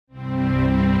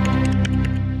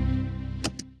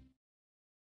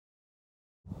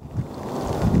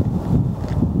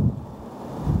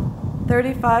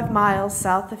35 miles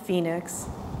south of Phoenix,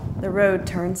 the road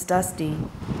turns dusty.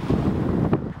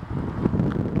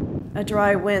 A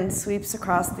dry wind sweeps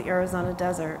across the Arizona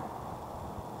desert.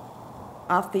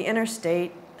 Off the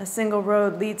interstate, a single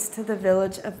road leads to the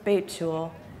village of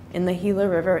Batechul in the Gila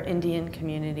River Indian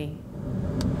community.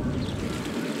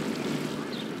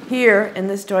 Here, in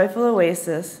this joyful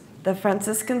oasis, the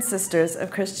Franciscan Sisters of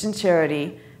Christian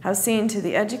Charity have seen to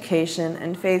the education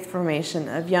and faith formation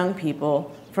of young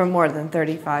people for more than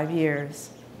 35 years.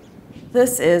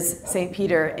 This is St.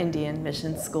 Peter Indian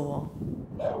Mission School.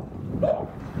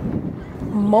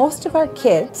 Most of our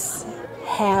kids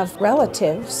have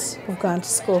relatives who've gone to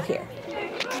school here.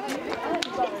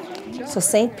 So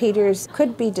St. Peter's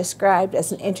could be described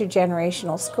as an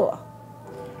intergenerational school.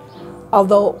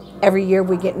 Although every year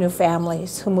we get new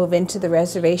families who move into the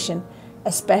reservation,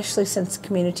 especially since the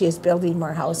community is building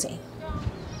more housing.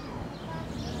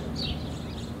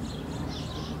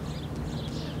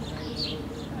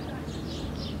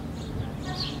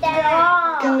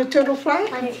 Can the turtle fly?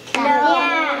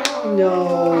 No.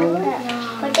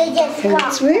 No. Can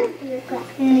it swim?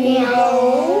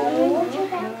 No.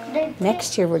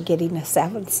 Next year we're getting a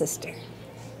seventh sister.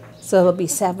 So there'll be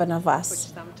 7 of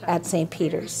us at St.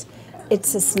 Peter's.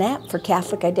 It's a snap for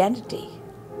Catholic identity.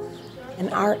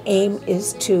 And our aim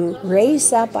is to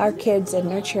raise up our kids and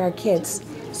nurture our kids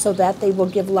so that they will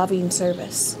give loving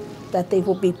service, that they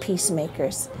will be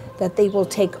peacemakers, that they will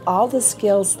take all the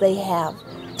skills they have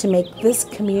to make this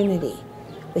community,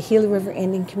 the Gila River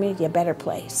Indian community, a better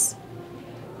place.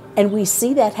 And we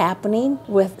see that happening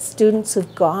with students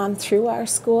who've gone through our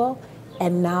school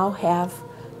and now have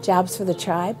jobs for the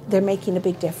tribe. They're making a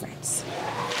big difference.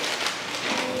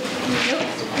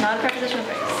 Non-prepositional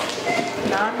phrase.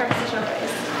 Non-prepositional.